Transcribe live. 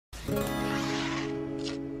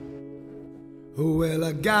Well,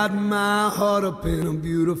 I got my heart up in a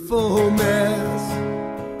beautiful mess.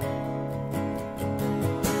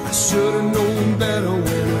 I should have known better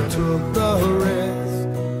when I took the risk.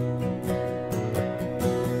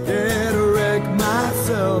 Yeah, to wreck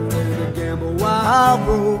myself and to gamble while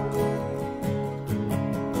broke.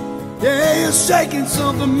 Yeah, you're shaking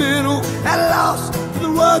something mental at a loss for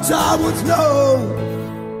the words I once know.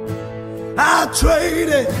 I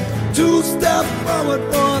traded 2 steps forward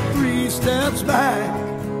for 3 steps back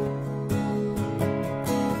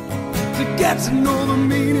to get to know the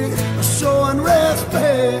meaning of showing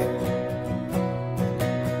respect.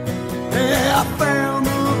 Yeah, I found a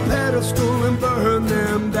pedestal and burned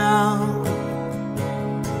them down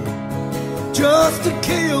just to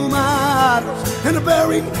kill my idols and to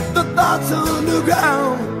bury the thoughts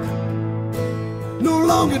underground. No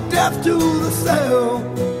longer deaf to the cell.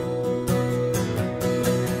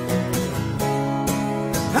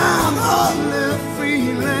 I'm hardly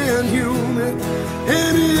feeling human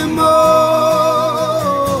anymore.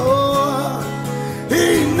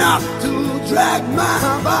 Enough to drag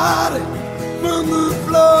my body from the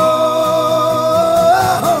floor.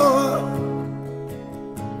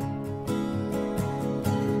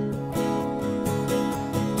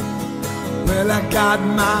 Well, I got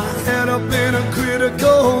my head up in a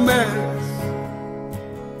critical mess.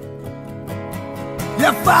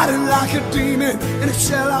 Yeah, fighting like a demon in a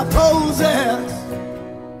shell I possess.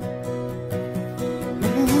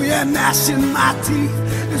 Ooh, yeah, gnashing my teeth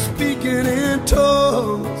and speaking in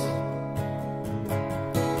tongues.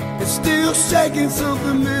 It's still shaking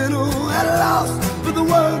something mental at a loss for the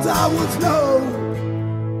words I once know.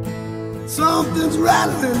 Something's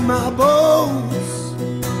rattling my bones.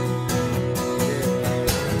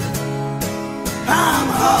 I'm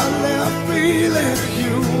hardly feeling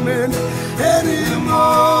human anymore.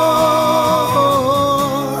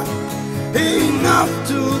 Enough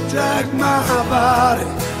to drag my body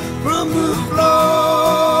from the floor.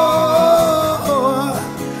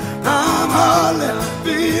 I'm hardly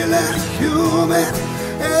feeling human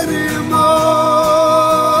anymore.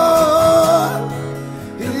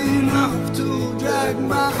 Enough to drag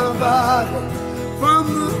my body from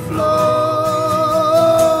the floor.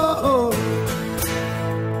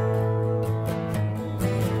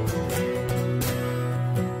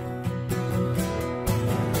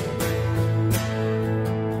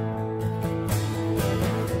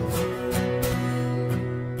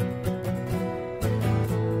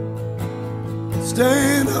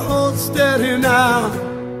 Stand hold steady now.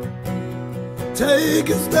 Take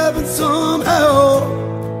a step and somehow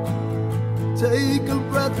take a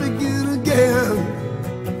breath, begin again.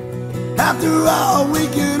 After all, we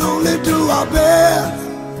can only do our best.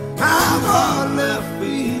 I'm hardly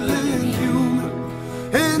feeling human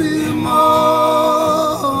anymore.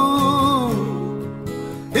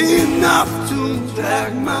 Enough to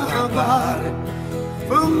drag my body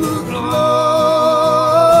from the floor.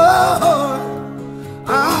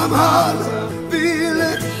 I'm hardly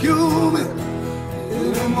feeling human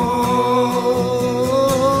anymore.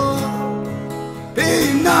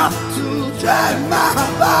 Enough to drag my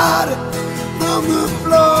body from the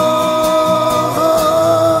floor.